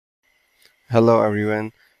Hello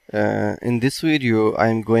everyone. In this video I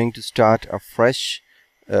am going to start a fresh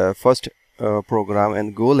first program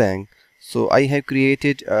in Golang. So I have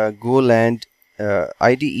created a Golang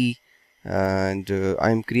IDE, and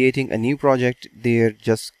I am creating a new project there.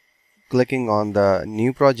 Just clicking on the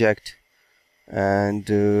new project,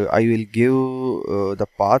 and I will give the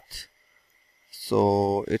path.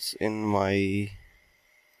 So it's in my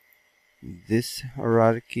this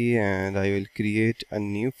hierarchy, and I will create a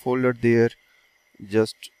new folder there.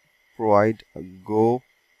 Just provide a Golang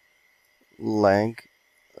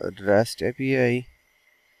REST API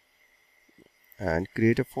and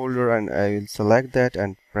create a folder, and I will select that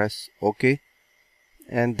and press OK,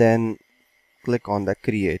 and then click on the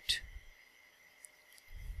create.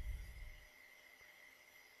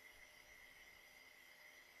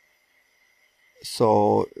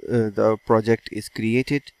 So the project is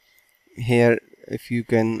created. Here if you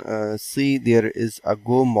can see, there is a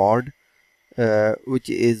Go mod, which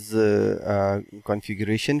is a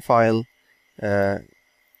configuration file. In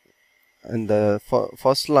the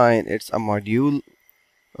first line it's a module,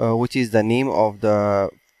 which is the name of the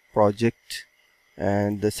project,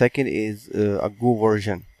 and the second is a Go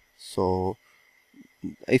version. So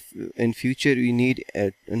if in future we need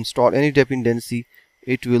install any dependency,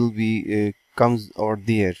 it will be comes over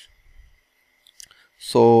there.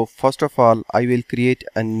 So first of all I will create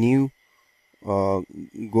a new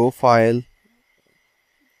Go file.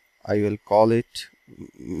 I will call it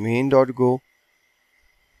main.go,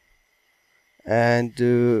 and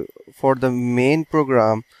for the main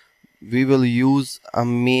program we will use a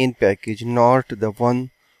main package, not the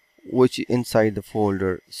one which inside the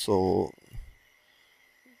folder. So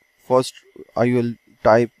first I will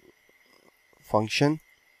type function,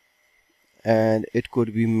 and it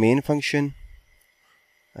could be main function,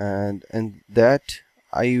 and that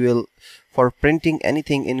I will, for printing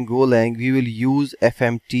anything in Golang we will use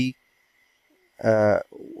fmt.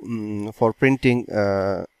 For printing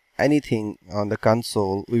anything on the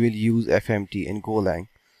console we will use fmt in Golang.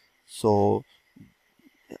 So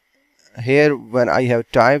here when I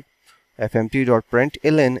have typed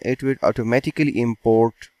fmt.println, it will automatically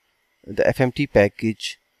import the fmt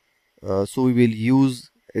package. So we will use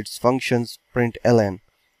its functions println.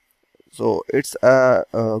 So it's a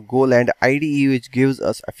Golang IDE which gives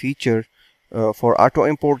us a feature for auto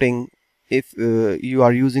importing. If you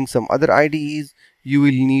are using some other IDEs, you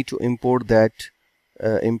will need to import that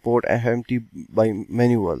import fmt by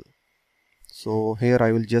manual. So here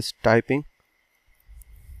I will just typing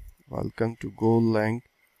welcome to Golang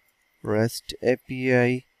REST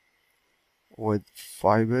API with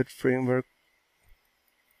Fiber Framework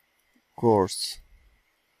course.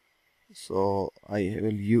 So I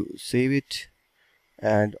will save it,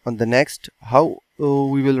 and on the next how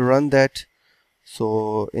we will run that.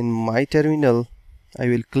 So in my terminal I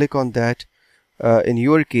will click on that. In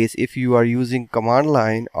your case, if you are using command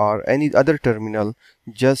line or any other terminal,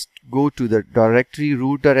 just go to the directory,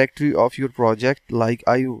 root directory of your project. Like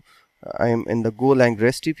I am in the Golang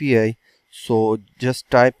REST API, so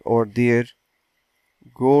just type over there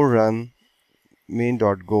go run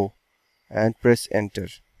main.go and press enter.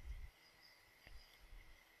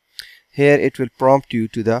 Here it will prompt you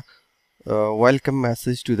to the welcome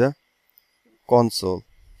message to the console.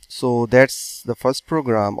 So that's the first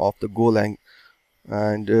program of the Golang,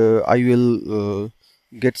 and I will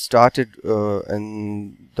get started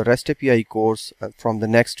in the REST API course from the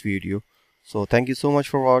next video. So thank you so much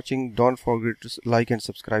for watching. Don't forget to like and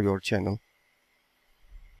subscribe our channel.